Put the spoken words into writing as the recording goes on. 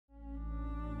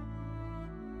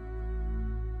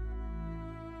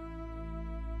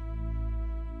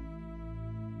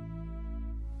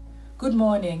Good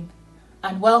morning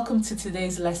and welcome to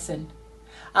today's lesson.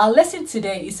 Our lesson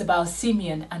today is about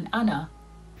Simeon and Anna.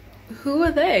 Who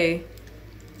are they?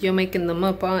 You're making them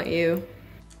up, aren't you?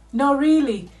 No,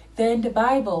 really, they're in the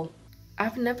Bible.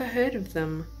 I've never heard of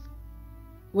them.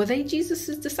 Were they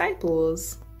Jesus'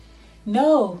 disciples?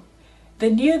 No, they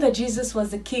knew that Jesus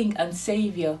was the King and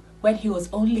Saviour when he was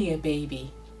only a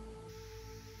baby.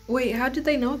 Wait, how did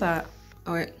they know that?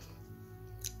 Or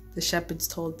the shepherds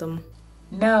told them?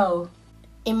 No.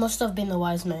 It must have been the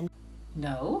wise men.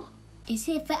 No. Is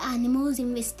it the animals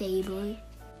in the stable?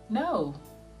 No.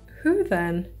 Who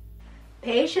then?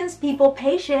 Patience, people,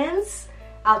 patience.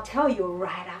 I'll tell you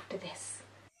right after this.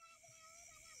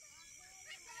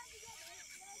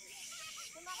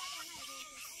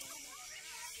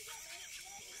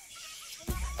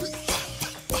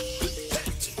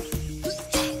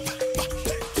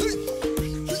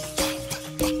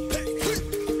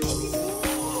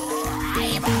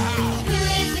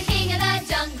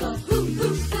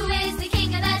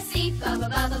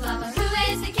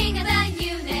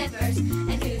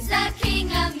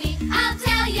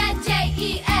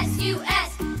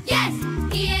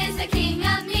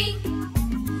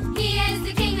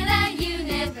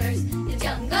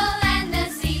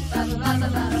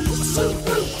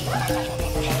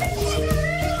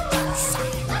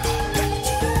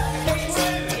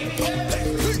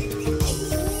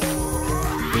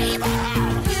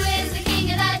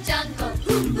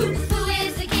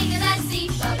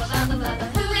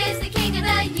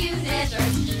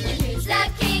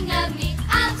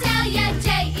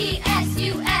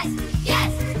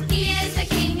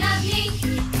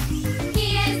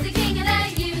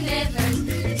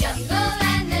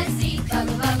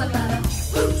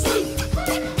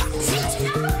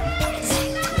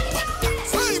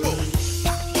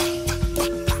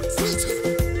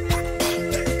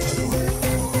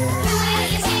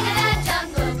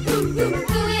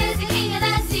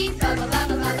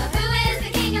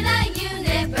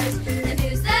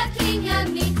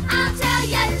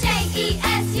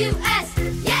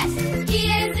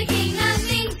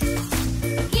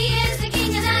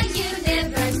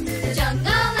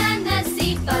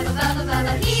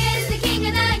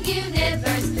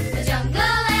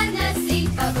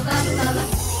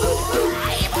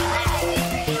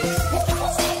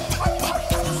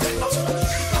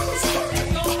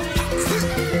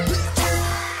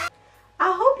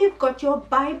 Got your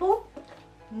Bible,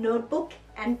 notebook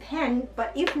and pen,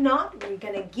 but if not, we're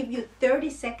gonna give you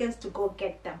 30 seconds to go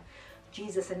get them.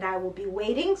 Jesus and I will be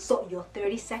waiting, so your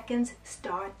 30 seconds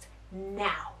starts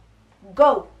now.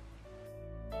 Go!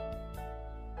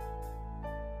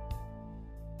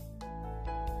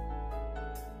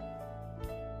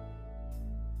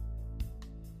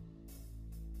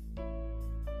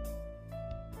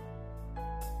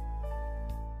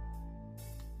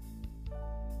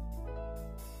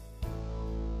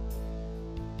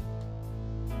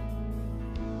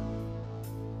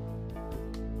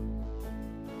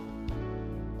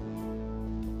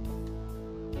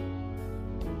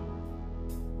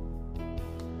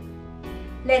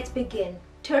 Let's begin.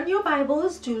 Turn your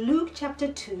Bibles to Luke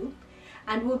chapter 2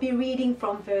 and we'll be reading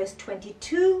from verse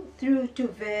 22 through to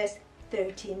verse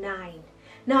 39.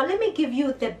 Now let me give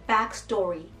you the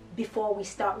backstory before we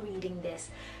start reading this.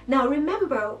 Now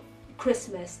remember,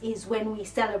 Christmas is when we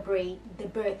celebrate the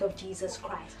birth of Jesus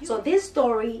Christ. So this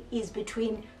story is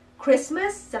between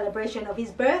Christmas, celebration of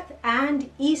his birth, and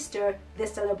Easter, the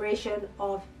celebration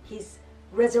of his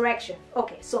resurrection.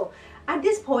 Okay, so at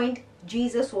this point,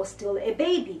 Jesus was still a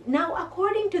baby. Now,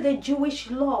 according to the Jewish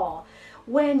law,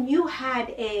 when you had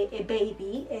a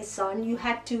baby, a son, you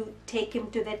had to take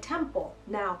him to the temple.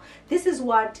 Now, this is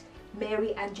what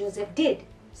Mary and Joseph did.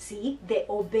 See, they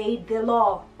obeyed the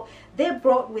law. They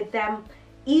brought with them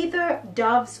either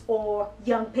doves or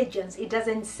young pigeons. It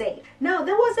doesn't say. Now,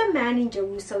 there was a man in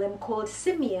Jerusalem called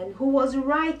Simeon who was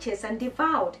righteous and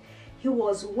devout. He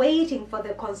was waiting for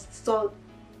the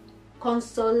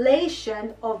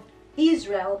consolation of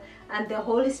Israel, and the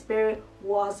Holy Spirit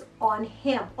was on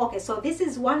him. Okay, so this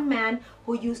is one man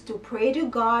who used to pray to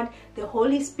God. The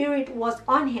Holy Spirit was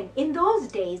on him. In those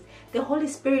days, the Holy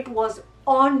Spirit was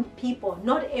on people,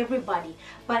 not everybody.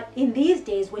 But in these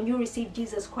days, when you receive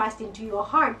Jesus Christ into your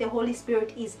heart, the Holy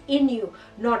Spirit is in you,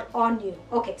 not on you.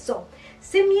 Okay, so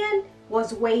Simeon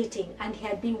was waiting, and he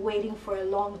had been waiting for a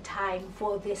long time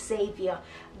for the Savior.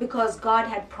 because God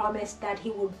had promised that he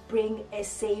would bring a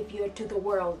savior to the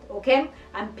world, okay?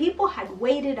 And people had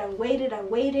waited and waited and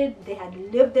waited. They had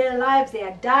lived their lives, they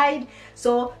had died.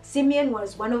 So Simeon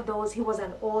was one of those. He was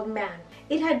an old man.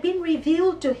 It had been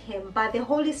revealed to him by the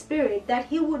Holy Spirit that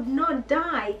he would not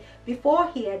die before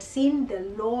he had seen the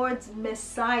Lord's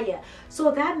Messiah.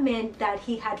 So that meant that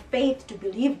he had faith to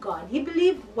believe God. He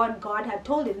believed what God had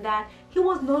told him, that he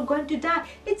was not going to die.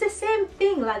 It's the same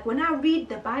thing like when I read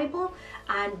the Bible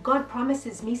and God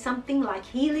promises me something like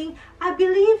healing, I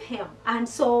believe him. And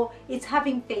so it's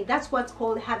having faith. That's what's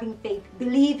called having faith,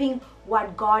 believing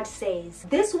what God says.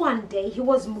 This one day he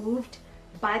was moved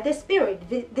by the Spirit.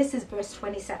 This is verse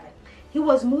 27. He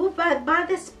was moved by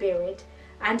the Spirit,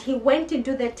 and he went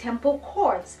into the temple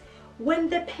courts. When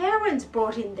the parents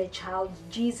brought in the child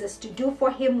Jesus to do for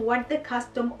him what the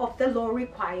custom of the law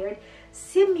required,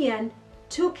 Simeon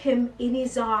took him in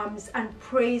his arms and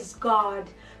praised God.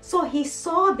 So he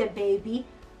saw the baby,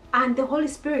 and the Holy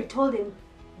Spirit told him,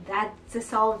 that's the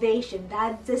salvation,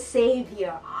 that's the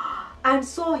Savior. And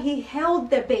so he held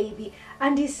the baby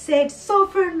and he said,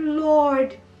 Sovereign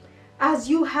Lord, as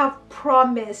you have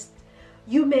promised,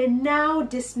 you may now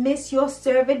dismiss your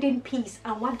servant in peace.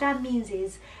 And what that means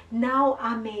is, now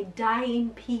I may die in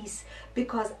peace,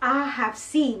 because I have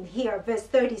seen, here verse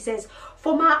 30 says,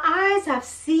 for my eyes have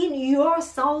seen your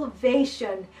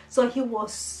salvation. So he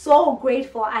was so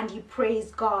grateful and he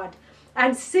praised God.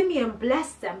 And Simeon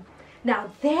blessed them.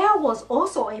 Now there was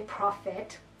also a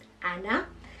prophet, Anna.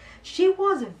 She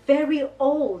was very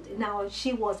old. Now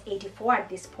she was 84 at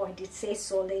this point. It says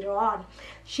so later on.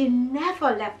 She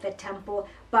never left the temple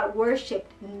but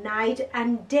worshipped night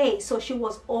and day. So she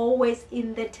was always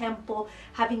in the temple,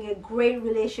 having a great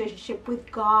relationship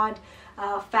with God,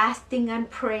 fasting and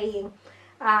praying.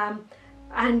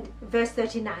 And verse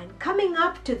 39, coming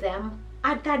up to them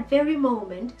at that very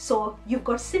moment, so you've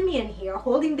got Simeon here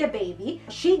holding the baby.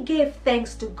 She gave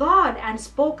thanks to God and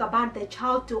spoke about the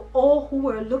child to all who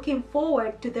were looking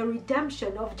forward to the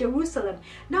redemption of Jerusalem.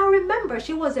 Now remember,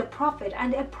 she was a prophet,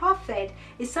 and a prophet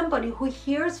is somebody who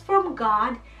hears from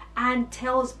God and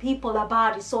tells people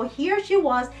about it. So here she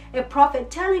was, a prophet,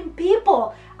 telling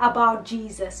people about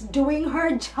Jesus, doing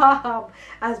her job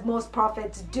as most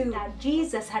prophets do. That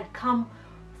Jesus had come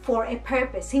for a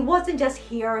purpose. He wasn't just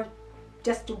here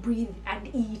just to breathe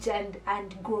and eat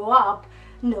and grow up.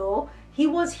 No, he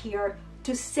was here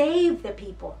to save the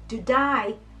people, to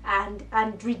die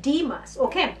and redeem us.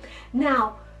 Okay,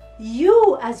 now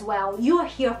you as well, you're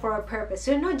here for a purpose.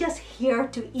 You're not just here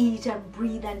to eat and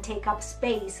breathe and take up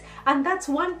space. And that's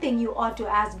one thing you ought to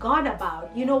ask God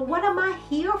about. You know, what am I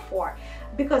here for?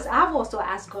 Because I've also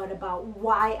asked God about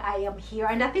why I am here.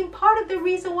 And I think part of the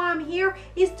reason why I'm here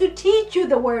is to teach you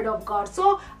the word of God.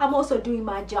 So I'm also doing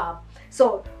my job.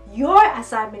 So your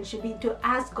assignment should be to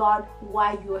ask God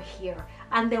why you're here.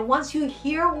 And then once you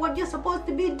hear what you're supposed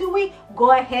to be doing,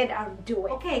 go ahead and do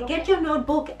it. Okay, get your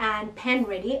notebook and pen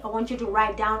ready. I want you to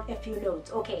write down a few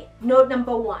notes. Okay, note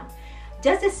number 1.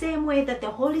 Just the same way that the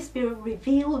Holy Spirit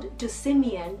revealed to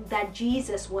Simeon that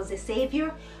Jesus was a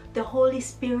Savior, the Holy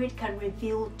Spirit can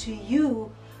reveal to you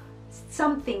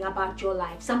something about your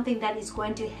life, something that is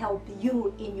going to help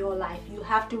you in your life. You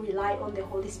have to rely on the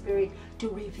Holy Spirit to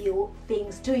reveal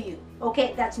things to you.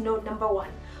 Okay, that's note number 1.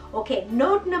 Okay,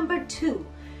 note number 2.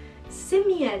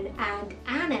 Simeon and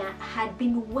Anna had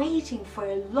been waiting for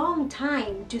a long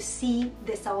time to see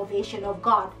the salvation of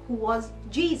God, who was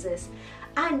Jesus.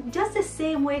 And just the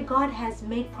same way God has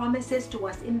made promises to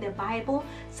us in the Bible,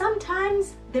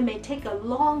 sometimes they may take a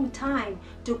long time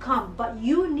to come, but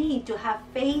you need to have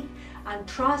faith and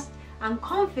trust and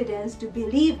confidence to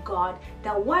believe God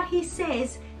that what he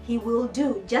says he will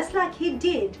do, just like he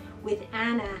did with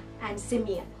Anna and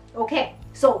Simeon. Okay,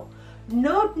 so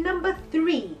note number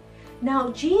 3.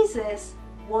 Now Jesus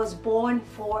was born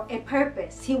for a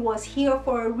purpose. He was here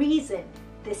for a reason.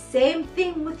 The same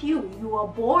thing with you. You are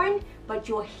born, but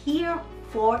you're here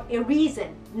for a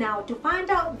reason. Now, to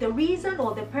find out the reason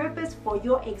or the purpose for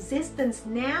your existence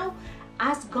now,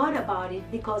 ask God about it,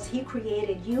 because he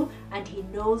created you and he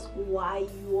knows why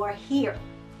you are here.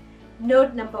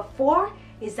 Note number 4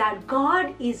 is that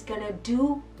God is gonna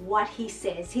do what he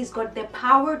says. He's got the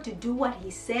power to do what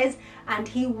he says, and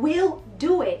he will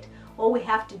do it. All we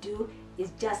have to do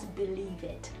is just believe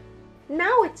it.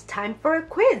 Now it's time for a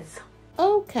quiz.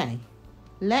 Okay,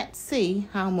 let's see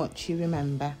how much you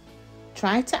remember.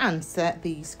 Try to answer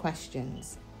these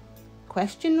questions.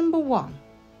 Question number 1.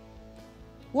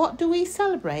 What do we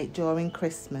celebrate during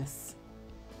Christmas?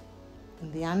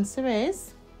 And the answer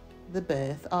is the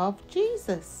birth of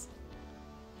Jesus.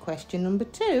 Question number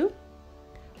 2.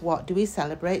 What do we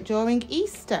celebrate during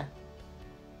Easter?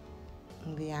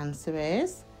 And the answer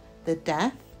is the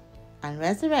death and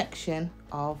resurrection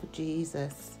of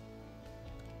Jesus.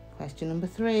 Question number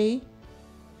 3.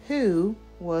 Who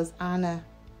was Anna?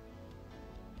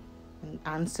 And the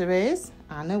answer is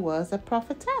Anna was a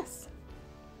prophetess.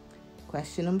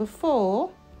 Question number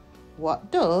 4.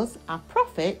 What does a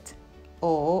prophet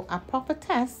or a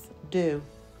prophetess do?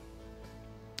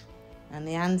 And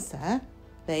the answer,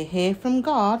 they hear from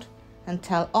God and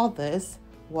tell others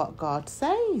what God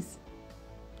says.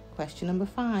 Question number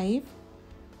 5.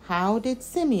 How did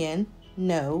Simeon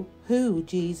know who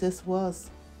Jesus was?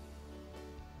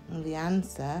 And the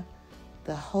answer,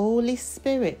 the Holy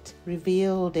Spirit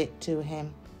revealed it to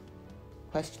him.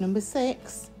 Question number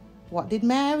 6. What did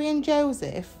Mary and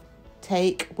Joseph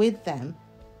take with them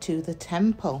to the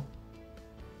temple?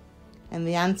 And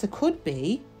the answer could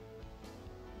be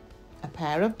a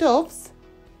pair of doves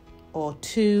or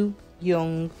 2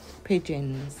 young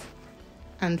pigeons.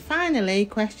 And finally,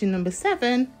 question number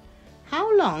 7.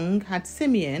 How long had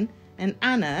Simeon and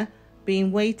Anna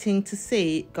been waiting to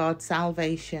see God's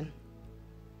salvation?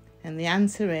 And the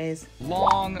answer is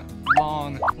long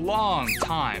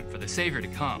time for the Saviour to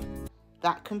come.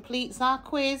 That completes our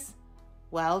quiz.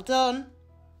 Well done.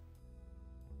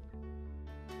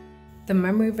 The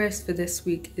memory verse for this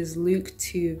week is Luke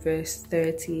 2 verse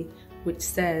 30, which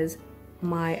says,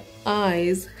 "My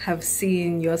eyes have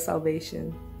seen your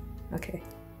salvation." Okay,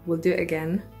 we'll do it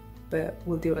again, but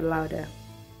we'll do it louder.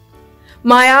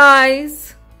 My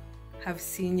eyes have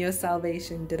seen your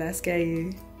salvation. Did I scare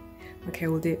you? Okay,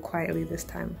 we'll do it quietly this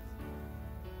time.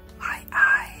 My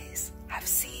eyes have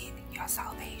seen your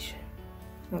salvation.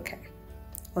 Okay,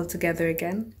 all together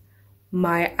again.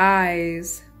 My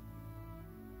eyes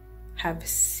have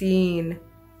seen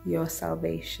your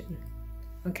salvation.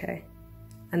 Okay,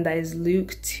 and that is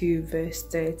Luke 2 verse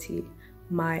 30.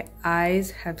 My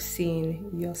eyes have seen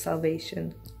your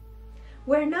salvation.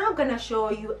 We're now going to show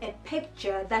you a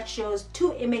picture that shows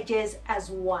 2 images as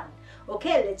one.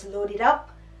 Okay, let's load it up.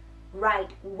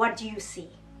 Right, what do you see?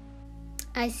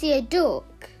 I see a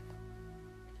duck.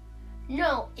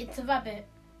 No, it's a rabbit.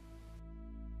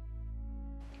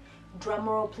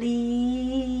 Drumroll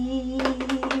please.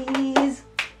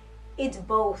 It's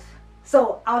both.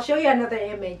 So I'll show you another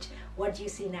image. What do you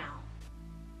see now?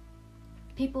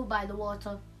 People by the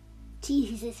water.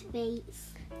 Jesus'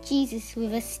 face. Jesus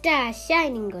with a star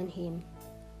shining on him.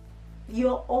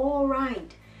 You're all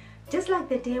right. Just like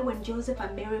the day when Joseph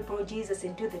and Mary brought Jesus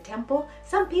into the temple,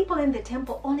 some people in the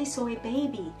temple only saw a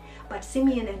baby, but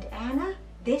Simeon and Anna,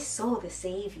 they saw the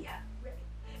Savior.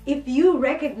 If you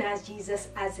recognize Jesus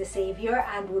as the Savior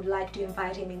and would like to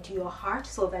invite him into your heart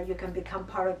so that you can become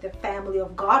part of the family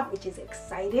of God, which is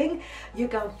exciting, you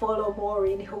can follow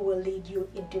Maureen, who will lead you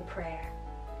into prayer.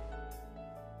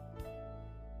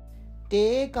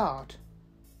 Dear God,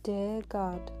 Dear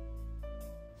God,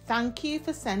 thank you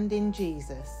for sending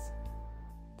Jesus.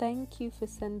 thank you for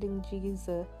sending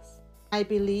Jesus. I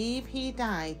believe he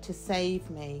died to save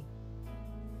me.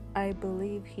 I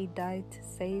believe he died to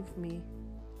save me.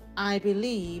 I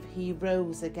believe he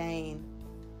rose again.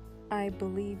 I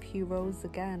believe he rose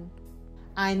again.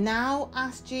 I now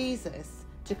ask Jesus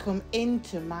to come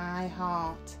into my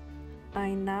heart I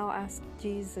now ask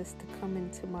Jesus to come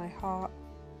into my heart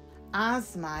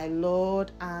as my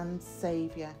Lord and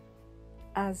Saviour.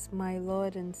 as my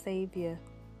Lord and Saviour.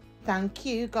 Thank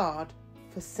you, God,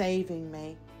 for saving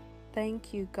me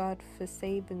Thank you, God, for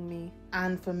saving me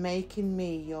and for making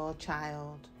me your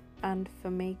child. and for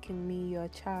making me your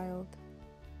child.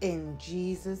 In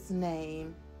Jesus'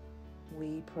 name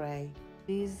we pray.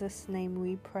 In Jesus' name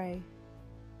we pray.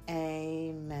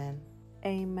 Amen.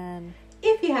 Amen.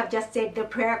 If you have just said the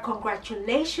prayer,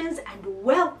 congratulations and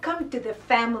welcome to the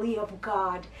family of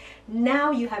God.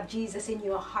 Now you have Jesus in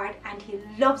your heart and he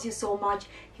loves you so much,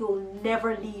 he will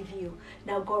never leave you.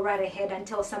 Now go right ahead and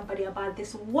tell somebody about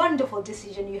this wonderful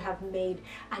decision you have made.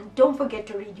 And don't forget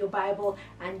to read your Bible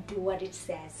and do what it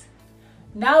says.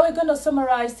 Now we're going to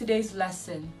summarize today's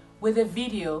lesson with a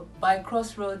video by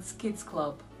Crossroads Kids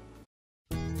Club.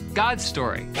 God's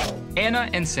story, Anna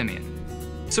and Simeon.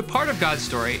 So part of God's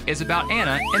story is about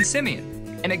Anna and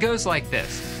Simeon, and it goes like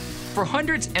this. For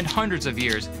hundreds and hundreds of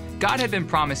years, God had been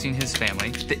promising his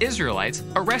family, the Israelites,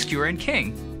 a rescuer and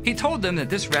king. He told them that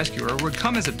this rescuer would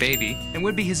come as a baby and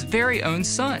would be his very own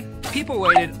son. People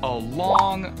waited a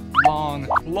long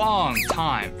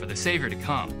time for the Savior to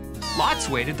come. Lots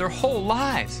waited their whole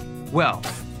lives. Well,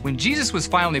 when Jesus was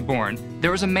finally born,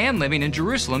 there was a man living in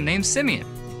Jerusalem named Simeon.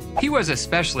 He was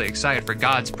especially excited for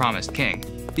God's promised king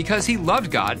because he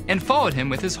loved God and followed him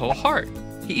with his whole heart.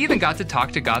 He even got to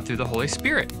talk to God through the Holy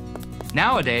Spirit.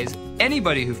 Nowadays,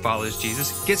 Anybody who follows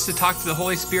Jesus gets to talk to the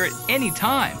Holy Spirit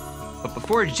anytime. But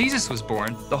before Jesus was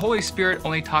born, the Holy Spirit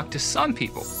only talked to some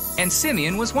people, and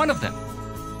Simeon was one of them.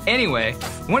 Anyway,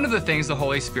 one of the things the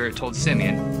Holy Spirit told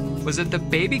Simeon was that the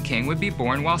baby king would be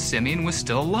born while Simeon was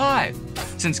still alive.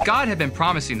 Since God had been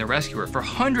promising the rescuer for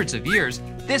hundreds of years,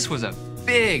 this was a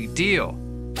big deal.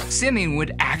 Simeon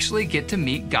would actually get to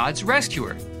meet God's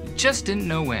rescuer. He just didn't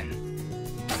know when.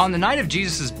 On the night of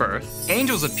Jesus' birth,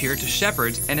 angels appeared to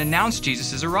shepherds and announced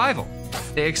Jesus' arrival.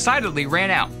 They excitedly ran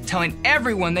out, telling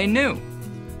everyone they knew.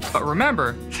 But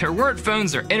remember, there weren't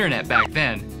phones or internet back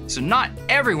then, so not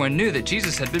everyone knew that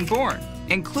Jesus had been born,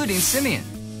 including Simeon.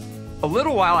 A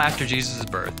little while after Jesus'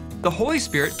 birth, the Holy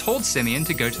Spirit told Simeon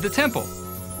to go to the temple.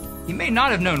 He may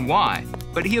not have known why,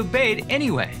 but he obeyed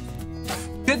anyway.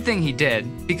 Good thing he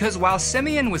did, because while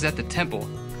Simeon was at the temple,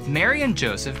 Mary and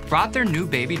Joseph brought their new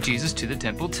baby Jesus to the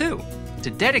temple too, to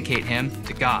dedicate him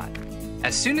to God.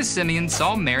 As soon as Simeon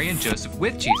saw Mary and Joseph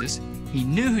with Jesus, he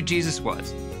knew who Jesus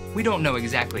was. We don't know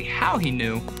exactly how he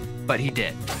knew, but he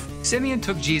did. Simeon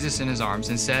took Jesus in his arms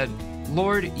and said,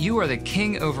 "Lord, you are the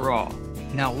king over all.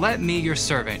 Now let me, your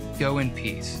servant, go in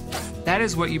peace. That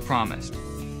is what you promised.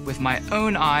 With my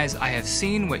own eyes I have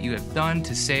seen what you have done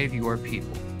to save your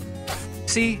people."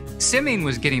 See, Simeon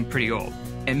was getting pretty old,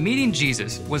 and meeting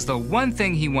Jesus was the one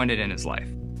thing he wanted in his life.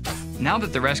 Now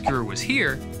that the rescuer was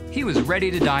here, he was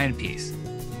ready to die in peace.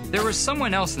 There was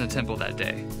someone else in the temple that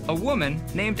day, a woman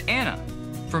named Anna.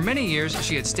 For many years,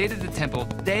 she had stayed at the temple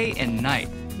day and night,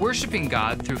 worshiping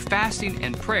God through fasting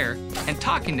and prayer and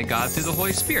talking to God through the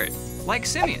Holy Spirit, like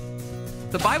Simeon.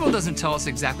 The Bible doesn't tell us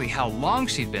exactly how long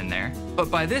she'd been there, but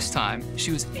by this time,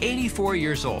 she was 84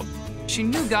 years old. She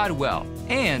knew God well,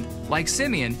 and, like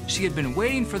Simeon, she had been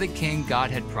waiting for the king God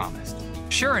had promised.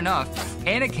 Sure enough,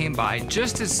 Anna came by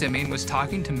just as Simeon was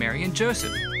talking to Mary and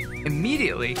Joseph.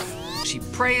 Immediately, she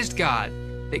praised God.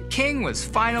 The king was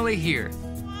finally here,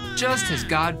 just as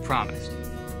God promised.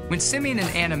 When Simeon and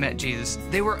Anna met Jesus,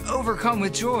 they were overcome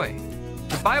with joy.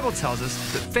 The Bible tells us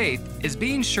that faith is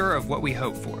being sure of what we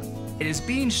hope for. It is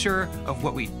being sure of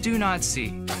what we do not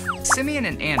see. Simeon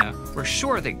and Anna were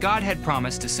sure that God had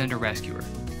promised to send a rescuer.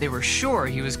 They were sure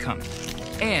he was coming.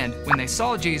 And when they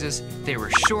saw Jesus, they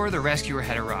were sure the rescuer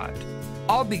had arrived.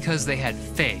 All because they had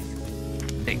faith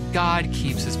that God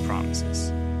keeps his promises.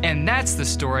 And that's the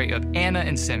story of Anna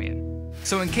and Simeon.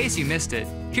 So in case you missed it,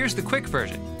 here's the quick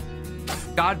version.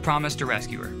 God promised a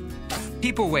rescuer.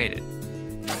 People waited.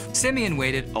 Simeon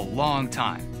waited a long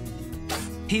time.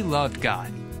 He loved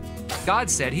God.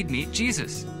 God said he'd meet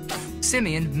Jesus.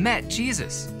 Simeon met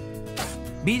Jesus.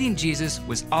 Meeting Jesus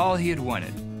was all he had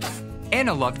wanted.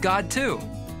 Anna loved God too.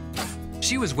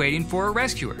 She was waiting for a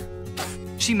rescuer.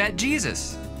 She met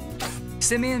Jesus.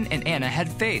 Simeon and Anna had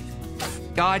faith.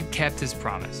 God kept his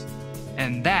promise.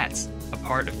 And that's a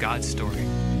part of God's story.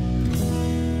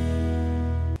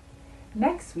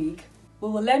 Next week, we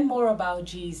will learn more about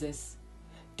Jesus.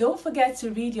 Don't forget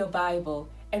to read your Bible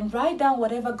and write down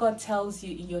whatever God tells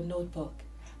you in your notebook.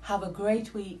 Have a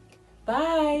great week.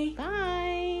 Bye.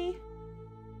 Bye.